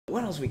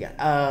what else we got?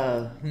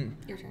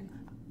 Your turn.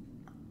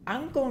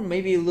 I'm going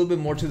maybe a little bit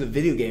more to the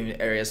video game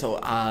area. So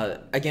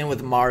again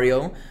with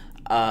Mario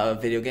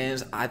video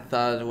games, I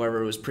thought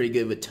whoever was pretty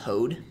good with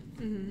Toad.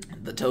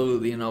 Mm-hmm. The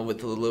Toad, you know, with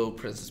the little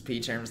Princess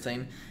Peach and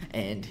everything,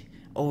 and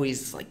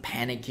always like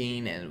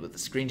panicking and with the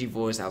screechy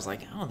voice. I was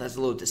like, oh, that's a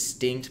little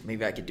distinct.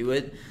 Maybe I could do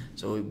it.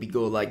 So we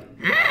go like,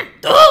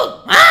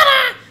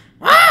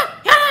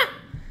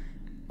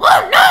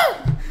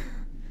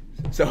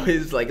 so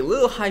it's like a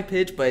little high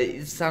pitched, but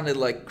it sounded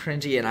like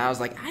cringy, and I was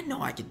like, I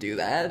know I could do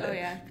that. Oh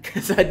yeah.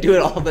 Because I do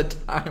it all the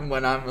time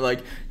when I'm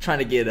like trying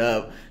to get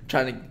up,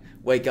 trying to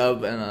wake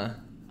up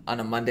on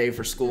a Monday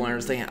for school and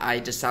everything. I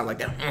just sound like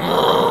that.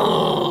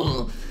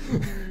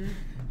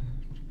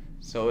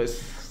 So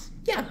it's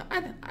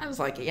I was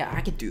like, yeah,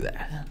 I could do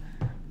that.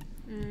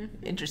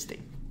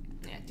 Interesting.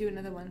 Yeah, do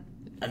another one.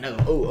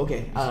 Another. Oh,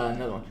 okay.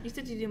 Another one. You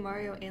said you do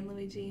Mario and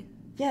Luigi.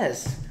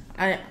 Yes,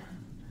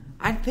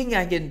 I think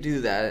I can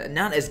do that.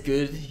 Not as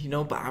good, you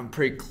know, but I'm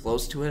pretty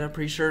close to it, I'm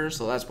pretty sure.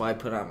 So that's why I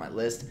put it on my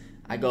list.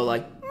 I go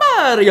like,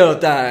 Mario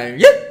time!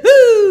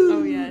 Yahoo!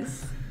 Oh,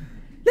 yes.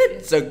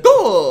 Let's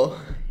go!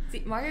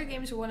 See, Mario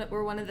games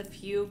were one of the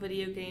few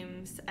video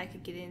games I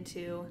could get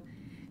into.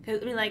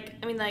 Because, I mean, like,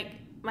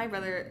 my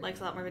brother likes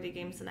a lot more video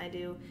games than I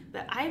do.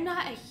 But I'm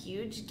not a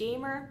huge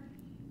gamer.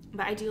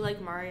 But I do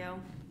like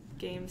Mario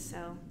games,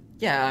 so...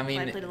 Yeah, I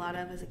mean... I played a lot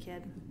of as a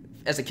kid.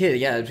 As a kid,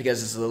 yeah,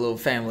 because it's a little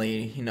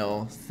family, you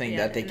know, thing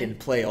that they can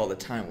play all the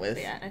time with.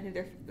 Yeah, I think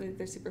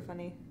they're super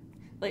funny.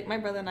 Like, my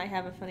brother and I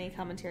have a funny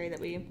commentary that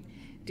we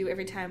do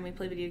every time we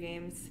play video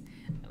games.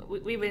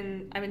 I've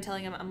been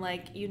telling him, I'm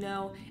like, you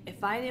know,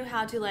 if I knew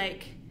how to,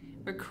 like,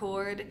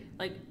 record,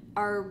 like,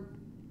 our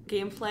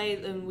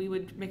gameplay, then we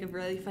would make a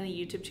really funny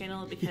YouTube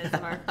channel because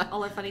of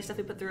all our funny stuff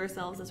we put through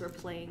ourselves as we're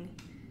playing.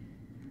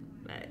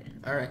 But...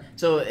 All right.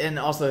 So, and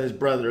also his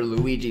brother,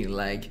 Luigi,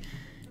 like...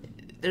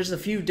 There's a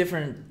few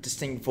different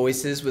distinct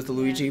voices with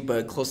Luigi,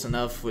 but close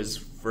enough was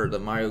for the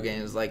Mario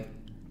games. Like,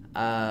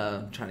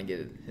 I'm trying to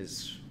get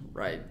his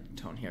right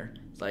tone here.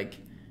 It's like,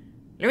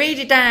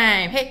 Luigi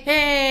time! Hey,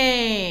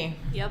 hey!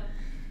 Yep.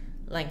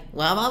 Like,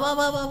 wah, wah, wah,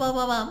 wah, wah, wah,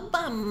 wah,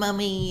 wah, mamma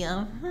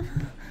mia.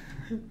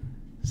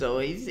 So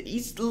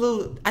he's a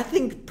little... I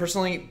think,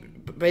 personally,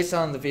 based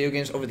on the video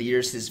games over the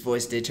years, his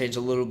voice did change a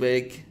little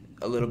bit,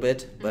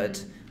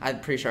 but I'm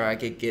pretty sure I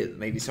could get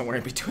maybe somewhere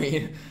in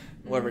between.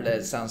 Whatever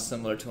that sounds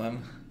similar to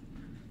him.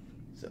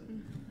 So,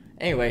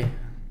 anyway.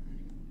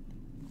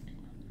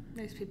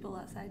 There's people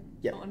outside.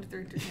 Yep. I wonder if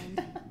they're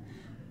entertained.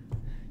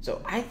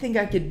 So I think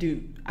I could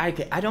do. I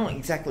don't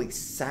exactly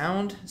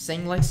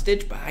sing like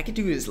Stitch, but I could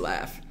do his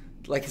laugh,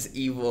 like his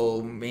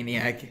evil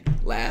maniac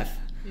laugh.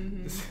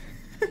 Mm-hmm.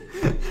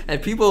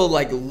 And people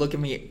like look at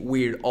me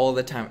weird all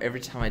the time. Every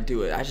time I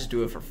do it, I just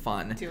do it for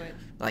fun. Do it.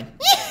 Like.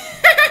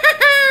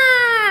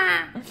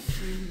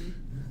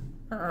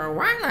 I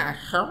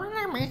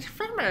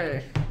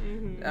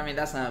mean,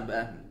 that's not a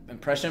bad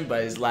impression,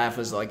 but his laugh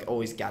was like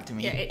always got to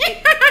me. Yeah,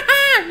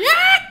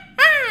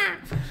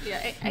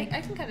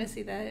 I can kind of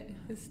see that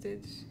with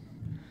Stitch.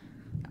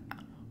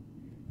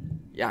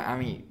 Yeah, I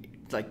mean,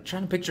 like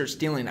trying to picture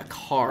stealing a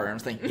car, and I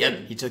was thinking,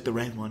 yep, he took the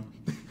red one.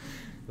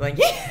 Like,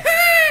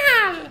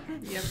 yeah.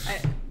 Yep,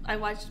 I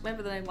watched. My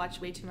brother and I watched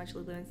way too much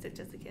Lilo and Stitch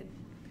as a kid.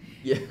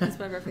 Yeah, that's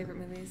one of our favorite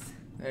movies.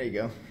 There you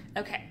go.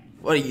 Okay.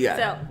 What do you got?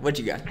 So, what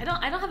you got? I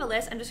don't have a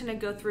list. I'm just gonna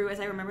go through as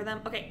I remember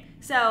them. Okay,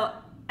 so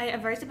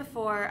I've already said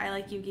before I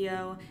like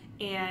Yu-Gi-Oh,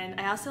 and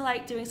I also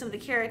like doing some of the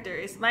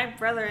characters. My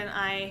brother and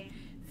I,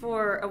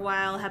 for a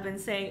while, have been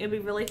saying it'd be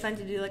really fun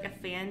to do like a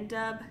fan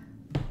dub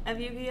of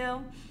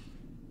Yu-Gi-Oh.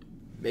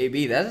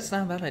 Maybe that's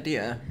not a bad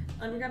idea.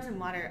 Let me grab some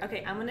water.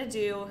 Okay, I'm gonna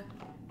do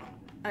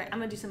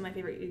some of my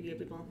favorite Yu-Gi-Oh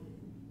people.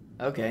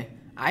 Okay,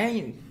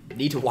 I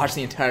need to watch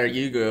the entire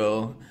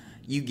Yu-Gi-Oh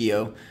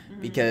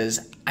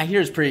because I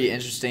hear it's pretty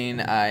interesting.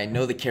 I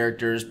know the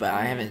characters, but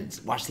I haven't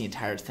watched the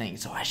entire thing,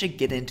 so I should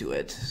get into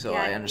it so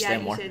I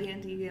understand more. Yeah, you should get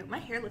into Yu-Gi-Oh. My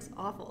hair looks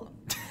awful.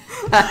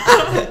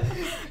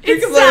 You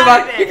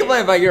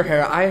complain about your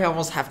hair. I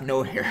almost have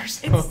no hair.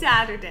 So. It's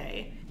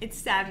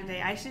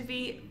Saturday. I should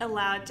be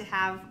allowed to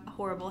have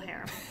horrible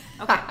hair.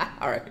 Okay.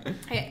 All right.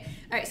 Okay.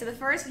 All right. So the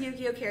first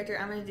Yu-Gi-Oh character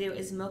I'm going to do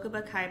is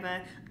Mokuba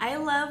Kaiba. I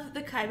love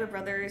the Kaiba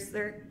brothers.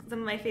 They're some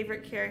of my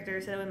favorite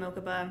characters, Seto and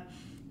Mokuba.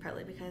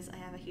 Partly because I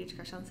have a huge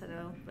crush on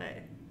Seto,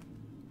 but...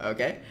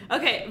 Okay.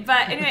 Okay,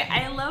 but anyway,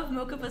 I love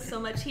Mokuba so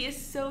much. He is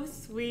so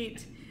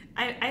sweet.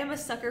 I am a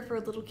sucker for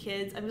little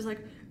kids. I'm just like,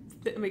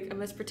 I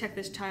must protect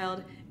this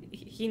child.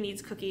 He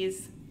needs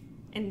cookies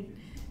and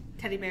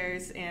teddy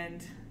bears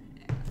and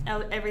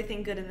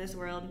everything good in this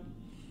world.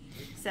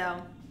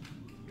 So,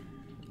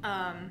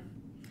 I'll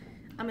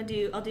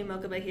do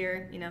Mokuba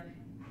here, you know.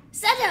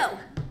 Seto!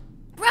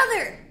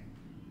 Brother!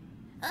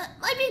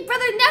 My big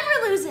brother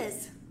never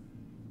loses!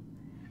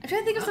 I'm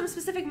trying to think of some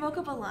specific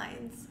Mokuba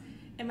lines,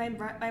 and my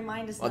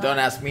mind is not... Well, don't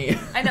ask me.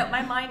 I know,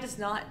 my mind is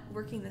not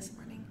working this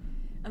morning.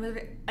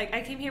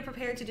 I came here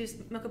prepared to do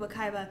Mokuba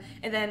Kaiba,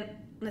 and then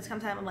when it's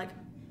come time, I'm like...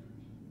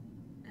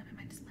 my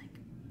mind is blank.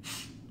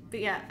 But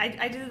yeah,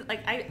 I do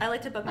like I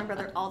like to bug my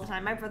brother all the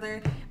time. I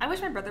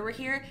wish my brother were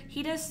here.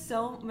 He does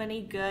so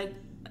many good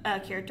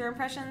character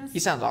impressions. He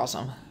sounds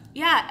awesome.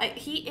 Yeah,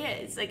 he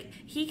is. Like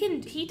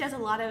he does a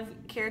lot of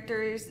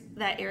characters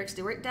that Eric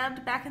Stewart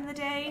dubbed back in the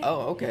day.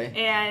 Oh, okay.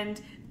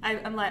 And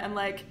I'm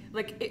like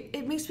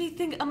it makes me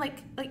think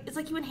it's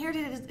like you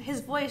inherited his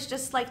voice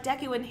just like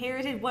Deku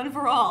inherited One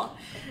for All.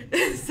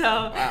 So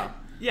wow.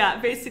 Yeah,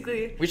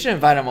 basically. We should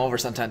invite him over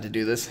sometime to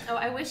do this. Oh,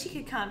 I wish he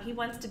could come. He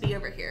wants to be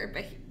over here,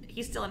 but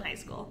he's still in high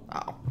school.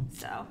 Oh.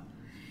 So,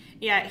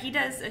 yeah, he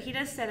does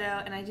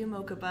Seto, and I do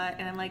Mokuba,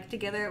 and I'm like,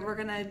 together we're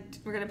gonna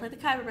play the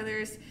Kaiba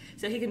Brothers,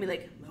 so he can be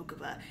like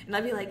Mokuba, and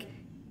I'll be like,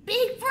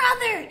 Big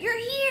Brother,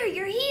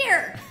 you're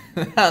here.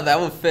 That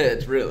will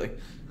fit, really.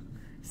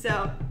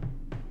 So,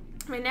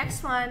 my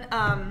next one,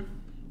 I'm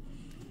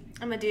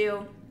gonna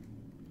do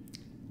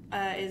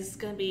is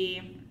gonna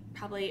be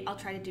probably I'll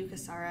try to do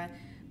Kasara.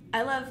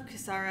 I love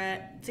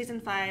Kasara.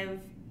 Season 5,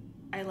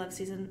 I love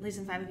season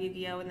 5 of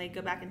Yu-Gi-Oh! When they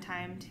go back in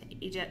time to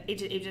Egypt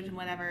and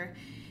whatever.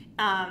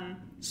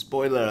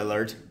 Spoiler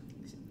alert.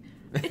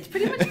 It's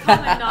pretty much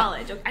common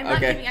knowledge. I'm not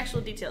Okay. giving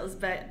actual details,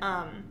 but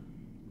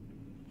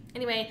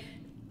anyway,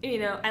 you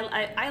know,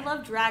 I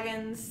love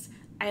dragons.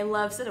 I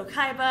love Seto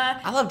Kaiba.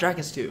 I love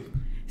dragons too.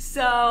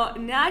 So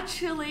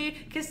naturally,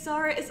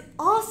 Kasara is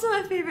also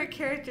a favorite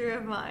character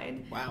of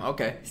mine. Wow,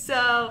 okay.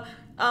 So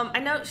I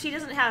know she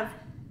doesn't have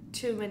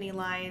too many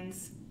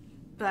lines,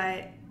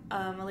 but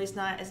at least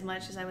not as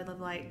much as I would have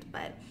liked.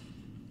 But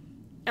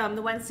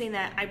the one scene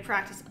that I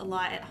practice a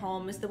lot at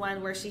home is the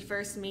one where she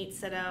first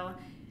meets Seto,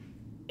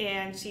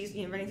 and she's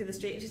running through the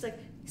street, and she's like,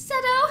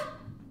 Seto,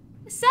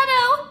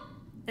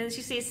 and then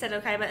she sees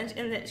Seto Kaiba,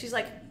 and then she's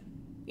like,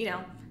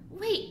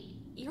 wait,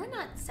 you're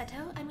not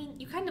Seto. I mean,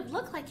 you kind of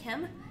look like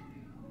him.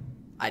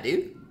 I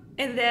do?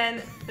 And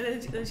then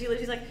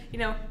she's like,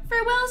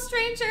 farewell,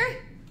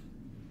 stranger.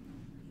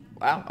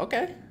 Wow,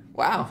 okay.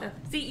 Wow. So,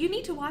 see, you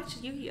need to watch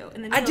Yu-Gi-Oh!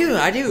 And then I do,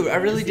 I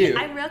really do.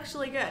 I'm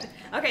actually good.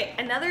 Okay,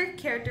 another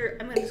character.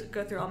 I'm going to just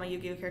go through all my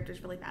Yu-Gi-Oh!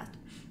 Characters really fast.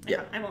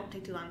 Yeah. I won't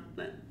take too long,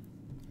 but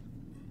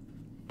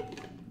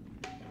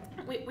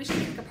we should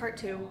make a part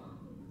 2.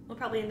 We'll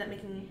probably end up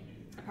making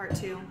a part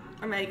 2.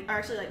 Or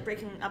actually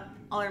breaking up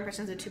all our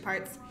impressions into 2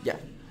 parts. Yeah.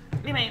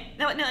 Anyway,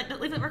 no,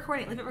 leave it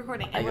recording.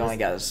 I only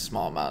got a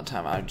small amount of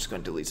time. I'm just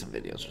going to delete some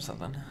videos or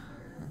something.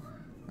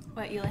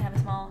 What, you only have a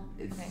small?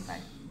 Okay, fine.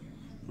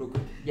 Real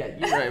quick. Yeah,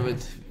 you're right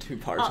with 2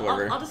 parts,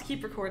 whatever. I'll just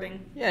keep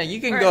recording. Yeah, you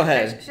can go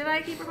ahead. Should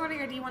I keep recording,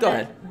 or do you want to? Go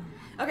ahead.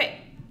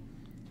 Okay.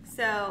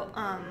 So,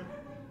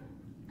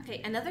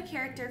 another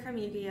character from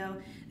Yu-Gi-Oh!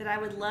 That I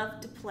would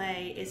love to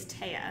play is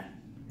Taya.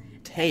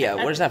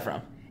 Taya, where's that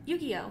from?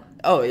 Yu-Gi-Oh!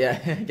 Oh, yeah,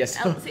 I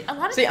guess so.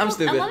 I'm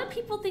stupid. A lot of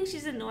people think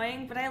she's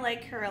annoying, but I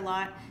like her a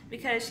lot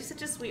because she's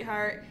such a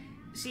sweetheart.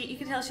 You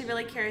can tell she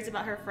really cares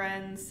about her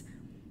friends.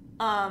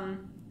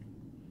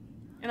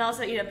 And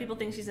also, people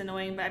think she's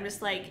annoying, but I'm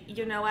just like,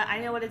 you know what? I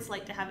know what it's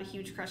like to have a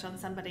huge crush on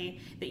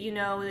somebody that you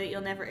know that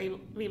you'll never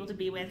be able to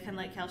be with, kind of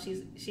like how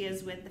she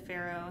is with the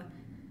Pharaoh.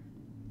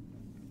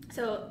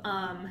 So,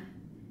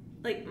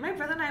 my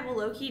brother and I will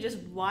low-key just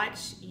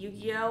watch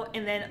Yu-Gi-Oh!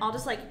 And then I'll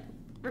just,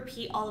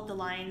 repeat all of the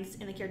lines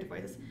in the character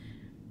voices.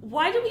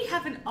 Why do we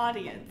have an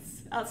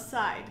audience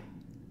outside?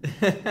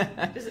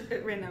 Just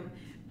random.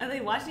 Are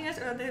they watching us,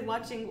 or are they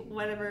watching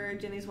whatever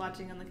Jenny's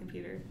watching on the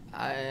computer?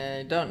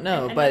 I don't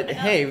know, but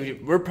hey,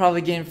 we're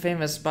probably getting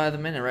famous by the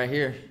minute right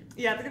here.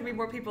 Yeah, there's going to be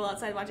more people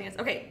outside watching us.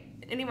 Okay,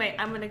 anyway,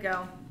 I'm going to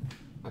go.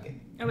 Okay.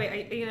 Oh, wait,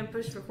 are you going to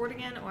push record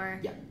again, or?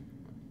 Yeah.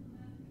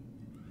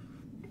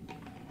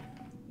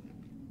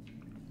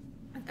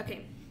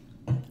 Okay.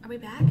 Are we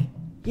back?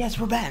 Yes,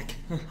 we're back.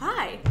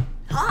 Hi.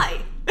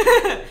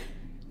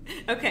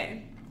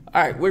 Okay.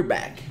 All right, we're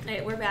back.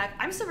 Okay, we're back.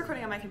 I'm still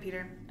recording on my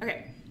computer.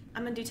 Okay,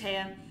 I'm gonna do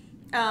Taya.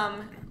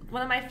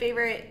 One of my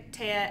favorite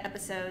Taya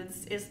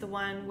episodes is the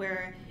one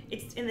where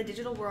it's in the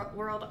digital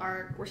world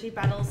arc where she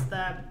battles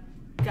the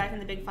guy from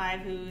the Big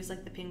Five who's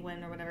like the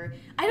penguin or whatever.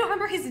 I don't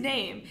remember his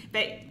name,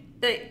 but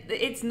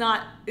it's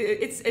not.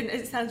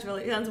 It sounds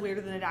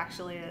weirder than it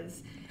actually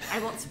is. I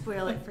won't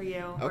spoil it for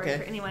you or for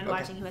anyone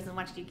watching who hasn't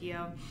watched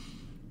Yu-Gi-Oh.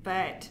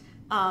 But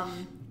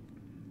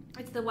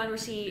it's the one where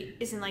she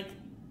is in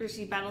where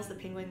she battles the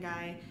penguin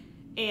guy,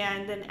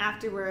 and then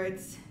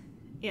afterwards,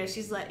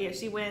 she's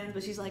she wins,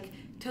 but she's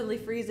totally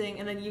freezing,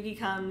 and then Yugi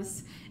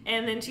comes,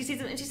 and then she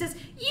sees him, and she says,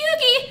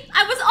 "Yugi,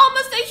 I was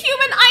almost a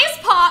human ice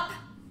pop."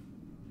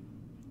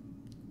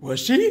 Was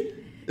she?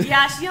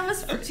 Yeah,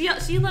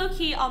 she low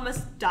key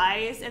almost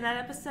dies in that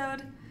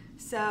episode.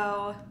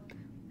 So.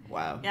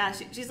 Wow. Yeah,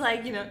 she's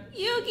like,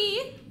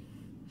 Yugi.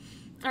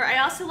 Or I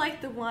also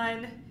like the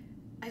one.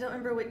 I don't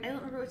remember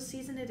which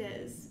season it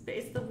is, but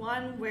it's the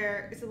one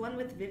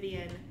with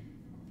Vivian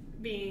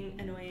being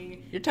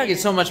annoying. You're talking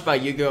so much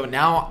about Yu-Gi-Oh!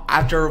 Now,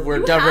 after we're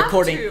done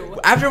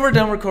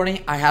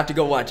recording, I have to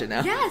go watch it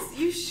now. Yes,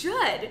 you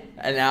should.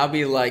 And I'll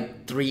be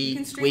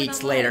 3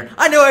 weeks later.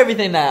 I know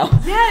everything now.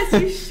 Yes,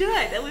 you should.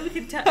 That way we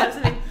can tell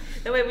something.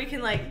 That way we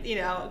can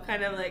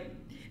kind of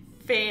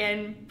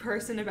fan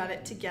person about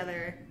it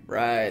together.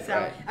 Right. So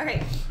right.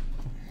 okay.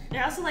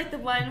 I also like the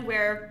one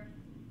where,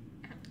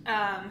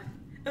 I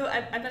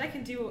bet I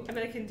can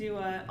do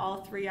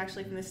all three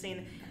actually from this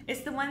scene.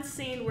 It's the one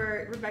scene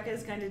where Rebecca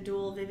is going to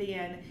duel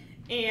Vivian,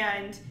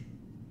 and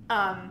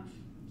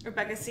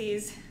Rebecca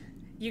sees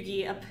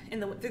Yugi up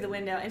through the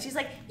window, and she's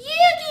like,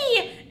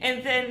 Yugi!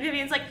 And then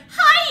Vivian's like,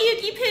 hi,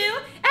 Yugi Poo!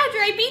 After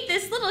I beat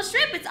this little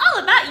shrimp, it's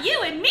all about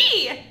you and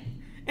me!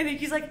 And then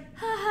Yugi's like,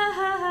 ha ha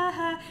ha ha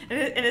ha.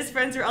 And his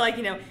friends are all like,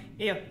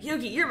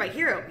 Yugi, you're my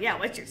hero. Yeah,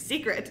 what's your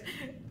secret?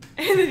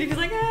 And then Yugi's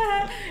like,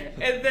 ah.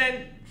 And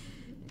then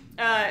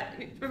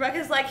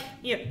Rebecca's like,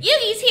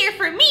 Yugi's here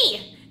for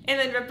me! And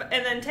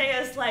then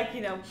Taya's like,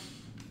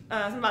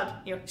 something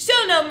about,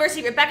 show no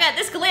mercy, Rebecca,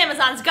 this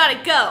Galamazon's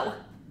gotta go!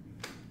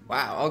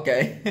 Wow,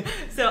 okay.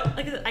 So,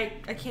 like I said,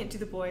 I can't do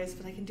the boys,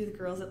 but I can do the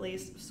girls at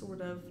least, sort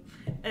of.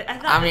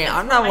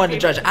 I'm not one to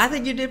judge. I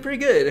think you did pretty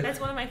good. That's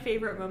one of my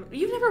favorite moments.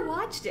 You've never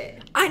watched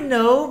it. I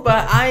know,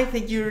 but I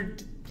think you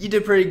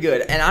did pretty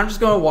good. And I'm just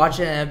going to watch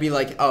it and be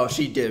like, oh,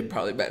 she did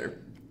probably better.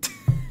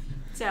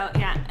 So,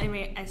 yeah, I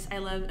mean, I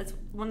love, it's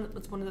one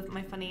of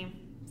my funny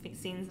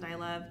scenes that I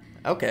love.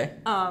 Okay.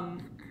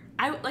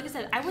 Like I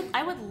said,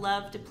 I would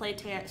love to play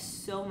Taya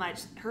so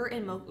much. Her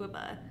and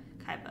Mokuba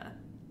Kaiba.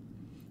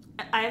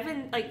 I've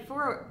been like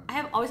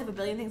I always have a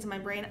billion things in my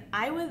brain.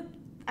 I think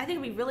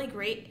it'd be really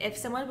great if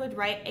someone would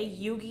write a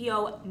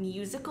Yu-Gi-Oh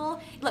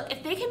musical. Look,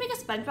 if they can make a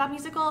SpongeBob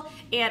musical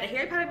and a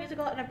Harry Potter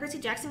musical and a Percy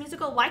Jackson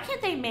musical, why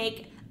can't they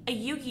make a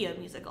Yu-Gi-Oh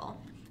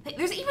musical?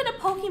 There's even a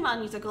Pokemon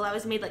musical that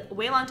was made like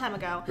way long time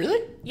ago.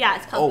 Really? Yeah,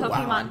 it's called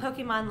Pokemon. Wow.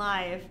 Pokemon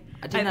Live.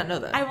 I did not know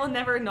that. I will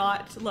never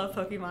not love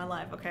Pokemon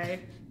Live.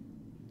 Okay.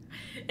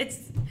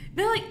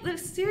 They're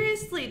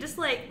seriously just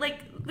like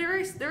there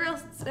are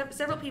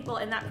several people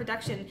in that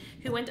production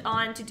who went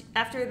on to,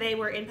 after they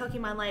were in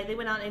Pokemon Live, they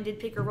went on and did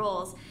bigger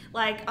roles.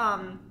 Like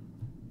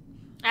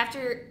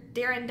after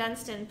Darren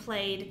Dunstan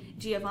played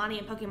Giovanni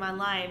in Pokemon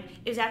Live,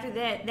 it was after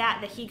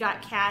that he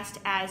got cast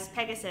as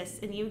Pegasus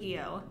in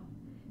Yu-Gi-Oh.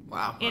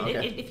 Wow. And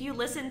if you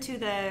listen to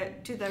the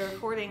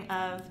recording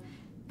of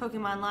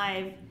Pokemon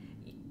Live,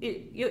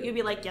 you'll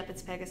be like, yep,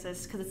 it's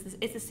Pegasus, because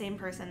it's the same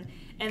person.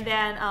 And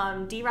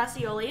then Dee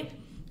Racioli,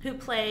 who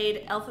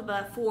played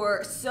Elphaba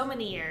for so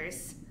many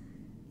years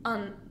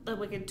on the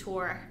Wicked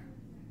tour.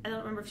 I don't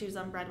remember if she was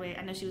on Broadway.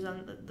 I know she was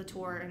on the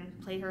tour and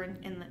played her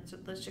in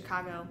the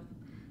Chicago.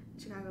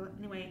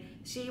 Anyway,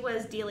 she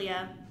was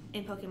Delia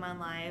in Pokemon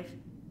Live.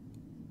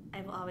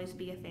 I will always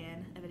be a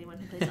fan of anyone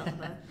who plays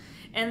Elphaba.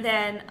 And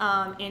then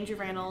Andrew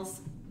Rannells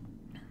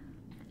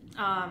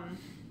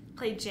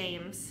played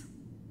James.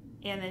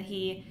 And then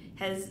he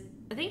has,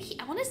 I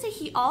want to say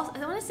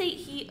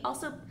he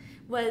also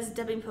was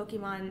dubbing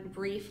Pokemon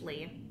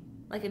briefly,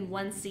 like in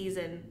one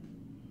season.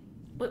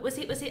 Was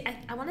he?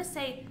 I want to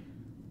say,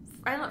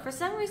 I don't know. For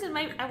some reason,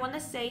 I want to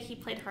say he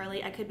played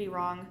Harley. I could be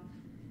wrong,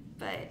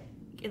 but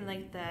in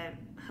like the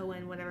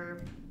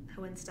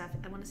Hoenn stuff,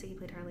 I want to say he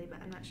played Harley, but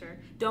I'm not sure.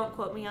 Don't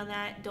quote me on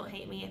that. Don't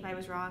hate me if I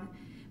was wrong.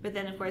 But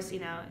then, of course, he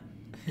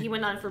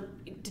went on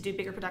to do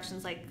bigger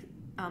productions like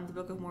the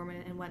Book of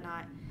Mormon and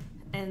whatnot.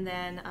 And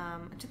then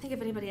I'm trying to think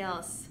of anybody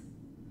else.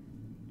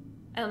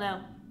 I don't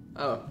know.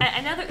 Oh. I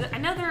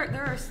know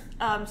there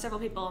are several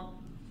people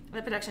in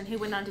the production who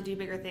went on to do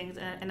bigger things,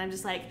 and I'm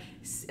just like,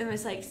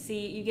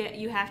 see,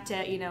 you have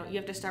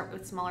to start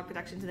with smaller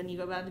productions and then you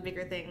go on to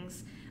bigger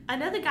things.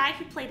 Another guy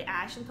who played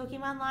Ash in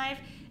Pokemon Live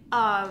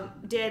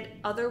did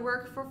other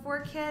work for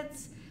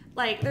 4Kids.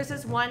 Like there's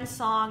this one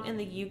song in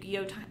the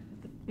Yu-Gi-Oh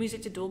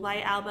Music to Duel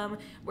By album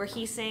where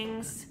he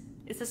sings.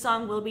 It's the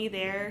song "We'll Be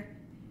There,"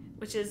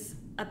 which is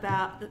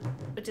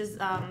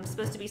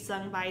supposed to be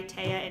sung by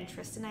Taya and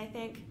Tristan, I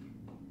think.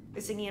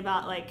 They're singing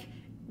about like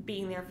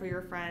being there for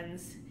your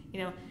friends,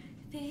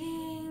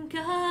 Think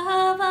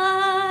of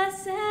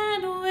us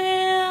and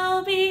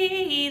we'll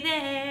be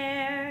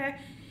there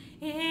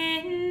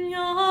in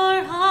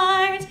your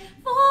heart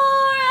forever.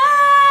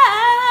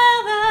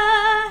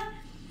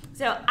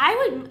 So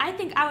I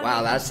think I would.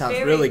 Wow, that sounds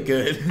really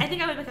good. I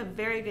think I would make a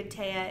very good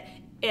Taya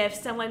if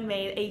someone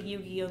made a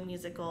Yu-Gi-Oh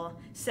musical.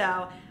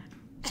 So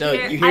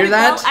you hear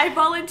that? I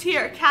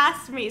volunteer.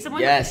 Cast me.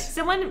 Someone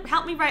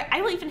help me write.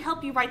 I will even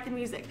help you write the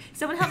music.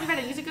 Someone help me write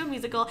a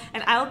musical,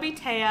 and I will be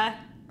Taya.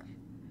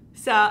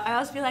 So I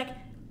also be like,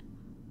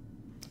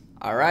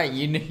 all right,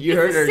 you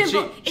heard her.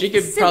 She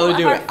could probably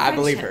do it. I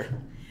believe her.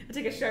 I'll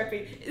take a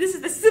Sharpie. This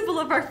is the symbol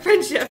of our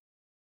friendship.